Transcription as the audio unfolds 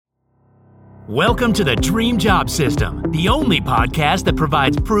Welcome to the Dream Job System, the only podcast that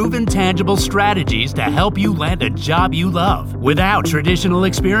provides proven, tangible strategies to help you land a job you love without traditional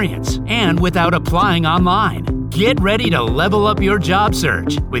experience and without applying online. Get ready to level up your job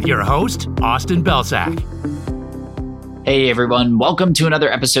search with your host, Austin Belsak. Hey everyone, welcome to another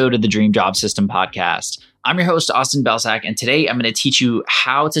episode of the Dream Job System podcast. I'm your host, Austin Belsak, and today I'm going to teach you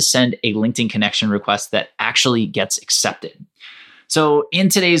how to send a LinkedIn connection request that actually gets accepted. So in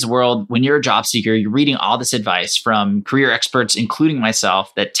today's world, when you're a job seeker, you're reading all this advice from career experts, including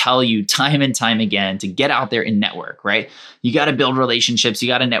myself, that tell you time and time again to get out there and network, right? You got to build relationships. You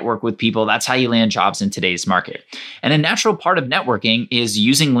got to network with people. That's how you land jobs in today's market. And a natural part of networking is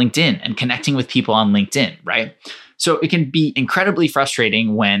using LinkedIn and connecting with people on LinkedIn, right? So it can be incredibly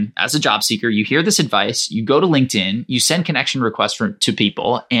frustrating when, as a job seeker, you hear this advice, you go to LinkedIn, you send connection requests to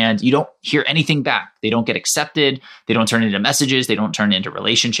people, and you don't hear anything back. They don't get accepted. They don't turn into messages. They don't turn into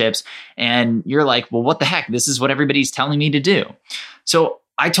relationships. And you're like, well, what the heck? This is what everybody's telling me to do. So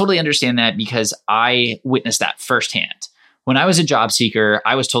I totally understand that because I witnessed that firsthand. When I was a job seeker,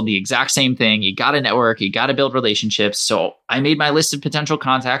 I was told the exact same thing. You got to network, you got to build relationships. So I made my list of potential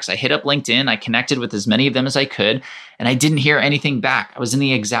contacts. I hit up LinkedIn. I connected with as many of them as I could, and I didn't hear anything back. I was in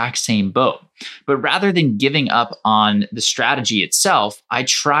the exact same boat. But rather than giving up on the strategy itself, I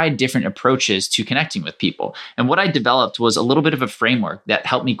tried different approaches to connecting with people. And what I developed was a little bit of a framework that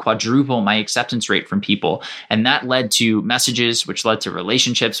helped me quadruple my acceptance rate from people. And that led to messages, which led to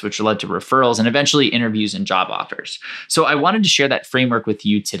relationships, which led to referrals, and eventually interviews and job offers. So I wanted to share that framework with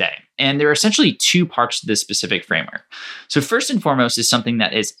you today. And there are essentially two parts to this specific framework. So first and foremost is something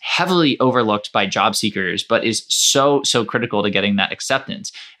that is heavily overlooked by job seekers, but is so critical to getting that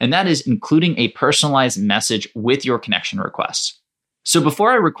acceptance. And that is including a personalized message with your connection requests. So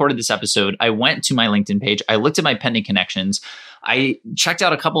before I recorded this episode, I went to my LinkedIn page. I looked at my pending connections. I checked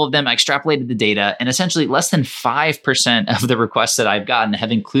out a couple of them. I extrapolated the data, and essentially less than 5% of the requests that I've gotten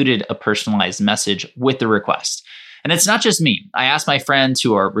have included a personalized message with the request. And it's not just me. I asked my friends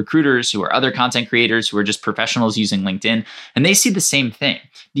who are recruiters, who are other content creators, who are just professionals using LinkedIn, and they see the same thing.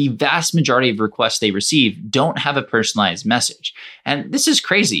 The vast majority of requests they receive don't have a personalized message. And this is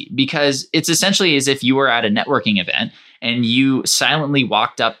crazy because it's essentially as if you were at a networking event and you silently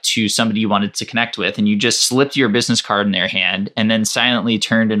walked up to somebody you wanted to connect with and you just slipped your business card in their hand and then silently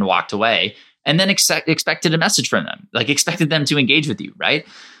turned and walked away and then expected a message from them, like expected them to engage with you, right?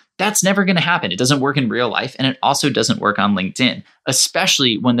 That's never going to happen. It doesn't work in real life, and it also doesn't work on LinkedIn,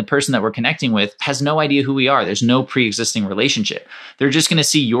 especially when the person that we're connecting with has no idea who we are. There's no pre-existing relationship. They're just going to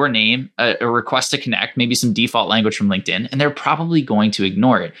see your name, a request to connect, maybe some default language from LinkedIn, and they're probably going to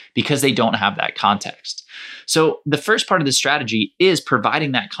ignore it because they don't have that context. So the first part of the strategy is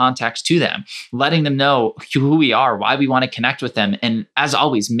providing that context to them, letting them know who we are, why we want to connect with them, and as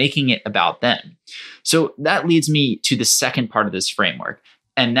always, making it about them. So that leads me to the second part of this framework.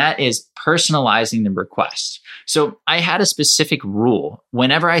 And that is personalizing the request. So I had a specific rule.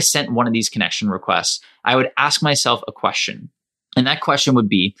 Whenever I sent one of these connection requests, I would ask myself a question. And that question would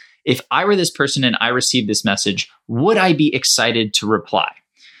be, if I were this person and I received this message, would I be excited to reply?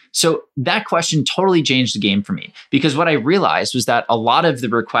 So that question totally changed the game for me because what I realized was that a lot of the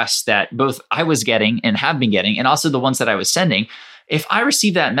requests that both I was getting and have been getting, and also the ones that I was sending, if I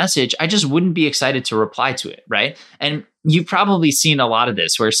received that message, I just wouldn't be excited to reply to it, right? And you've probably seen a lot of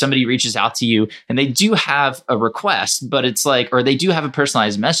this where somebody reaches out to you and they do have a request, but it's like, or they do have a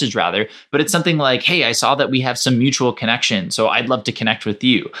personalized message rather, but it's something like, hey, I saw that we have some mutual connection, so I'd love to connect with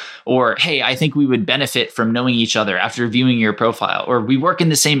you. Or, hey, I think we would benefit from knowing each other after viewing your profile. Or we work in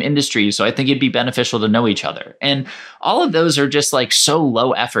the same industry, so I think it'd be beneficial to know each other. And all of those are just like so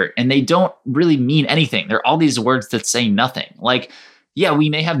low effort and they don't really mean anything. They're all these words that say nothing. Like, yeah, we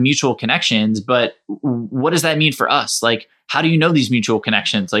may have mutual connections, but what does that mean for us? Like, how do you know these mutual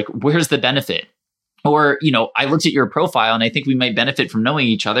connections? Like, where's the benefit? Or, I looked at your profile and I think we might benefit from knowing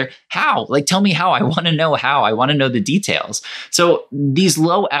each other. How? Like, tell me how. I want to know how. I want to know the details. So these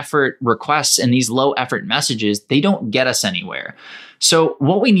low effort requests and these low effort messages, they don't get us anywhere. So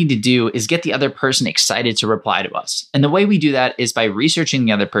what we need to do is get the other person excited to reply to us. And the way we do that is by researching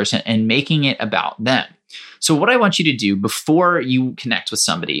the other person and making it about them. So what I want you to do before you connect with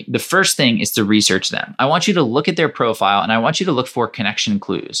somebody, the first thing is to research them. I want you to look at their profile and I want you to look for connection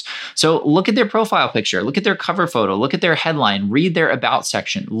clues. So look at their profile picture, look at their cover photo, look at their headline, read their about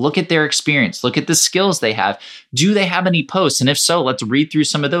section, look at their experience, look at the skills they have. Do they have any posts? And if so, let's read through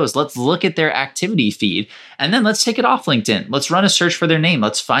some of those. Let's look at their activity feed and then let's take it off LinkedIn. Let's run a search for their name.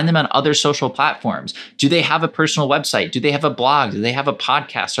 Let's find them on other social platforms. Do they have a personal website? Do they have a blog? Do they have a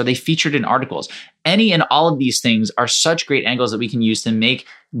podcast? Are they featured in articles? Any and all of these things are such great angles that we can use to make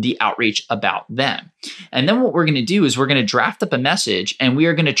the outreach about them. And then what we're going to do is we're going to draft up a message, and we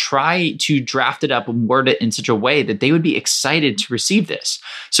are going to try to draft it up and word it in such a way that they would be excited to receive this.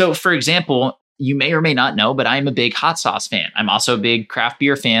 So for example, you may or may not know, but I'm a big hot sauce fan. I'm also a big craft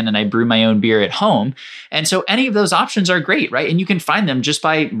beer fan, and I brew my own beer at home. And so any of those options are great, right? And you can find them just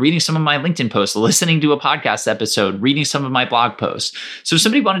by reading some of my LinkedIn posts, listening to a podcast episode, reading some of my blog posts. So if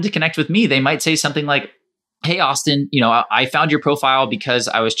somebody wanted to connect with me, they might say something like, hey, Austin, I found your profile because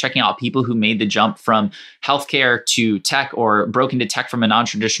I was checking out people who made the jump from healthcare to tech or broke into tech from a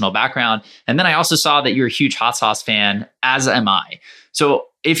non-traditional background. And then I also saw that you're a huge hot sauce fan, as am I. So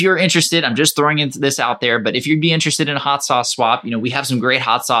if you're interested, I'm just throwing this out there, but if you'd be interested in a hot sauce swap, we have some great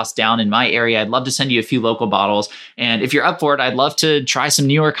hot sauce down in my area. I'd love to send you a few local bottles. And if you're up for it, I'd love to try some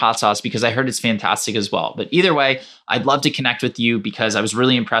New York hot sauce because I heard it's fantastic as well. But either way, I'd love to connect with you because I was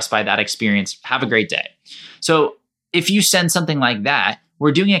really impressed by that experience. Have a great day. So if you send something like that,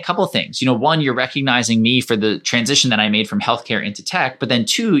 we're doing a couple of things. One, you're recognizing me for the transition that I made from healthcare into tech. But then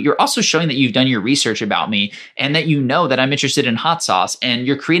two, you're also showing that you've done your research about me and that you know that I'm interested in hot sauce, and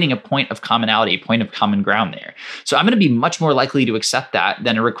you're creating a point of commonality, a point of common ground there. So I'm going to be much more likely to accept that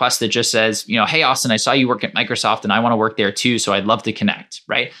than a request that just says, hey, Austin, I saw you work at Microsoft and I want to work there too, so I'd love to connect,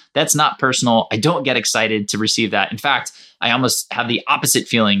 right? That's not personal. I don't get excited to receive that. In fact, I almost have the opposite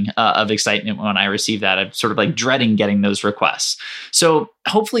feeling of excitement when I receive that. I'm sort of like dreading getting those requests. So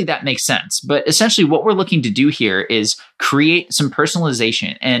hopefully that makes sense. But essentially what we're looking to do here is create some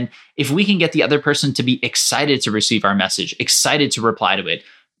personalization. And if we can get the other person to be excited to receive our message, excited to reply to it,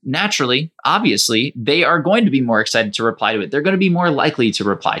 naturally, obviously, they are going to be more excited to reply to it. They're going to be more likely to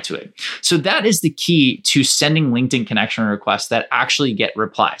reply to it. So that is the key to sending LinkedIn connection requests that actually get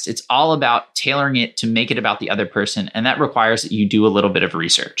replies. It's all about tailoring it to make it about the other person. And that requires that you do a little bit of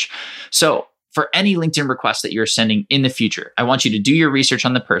research. So for any LinkedIn request that you're sending in the future, I want you to do your research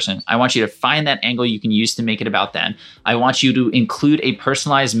on the person. I want you to find that angle you can use to make it about them. I want you to include a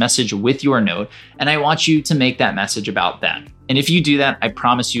personalized message with your note, and I want you to make that message about them. And if you do that, I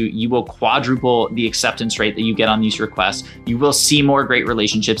promise you will quadruple the acceptance rate that you get on these requests. You will see more great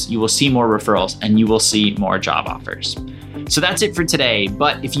relationships, you will see more referrals, and you will see more job offers. So that's it for today.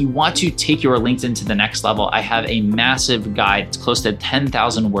 But if you want to take your LinkedIn to the next level, I have a massive guide. It's close to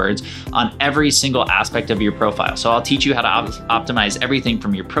 10,000 words on every single aspect of your profile. So I'll teach you how to optimize everything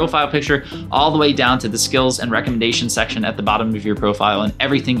from your profile picture all the way down to the skills and recommendations section at the bottom of your profile and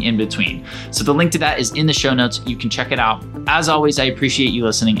everything in between. So the link to that is in the show notes. You can check it out. As always, I appreciate you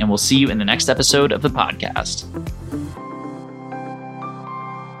listening, and we'll see you in the next episode of the podcast.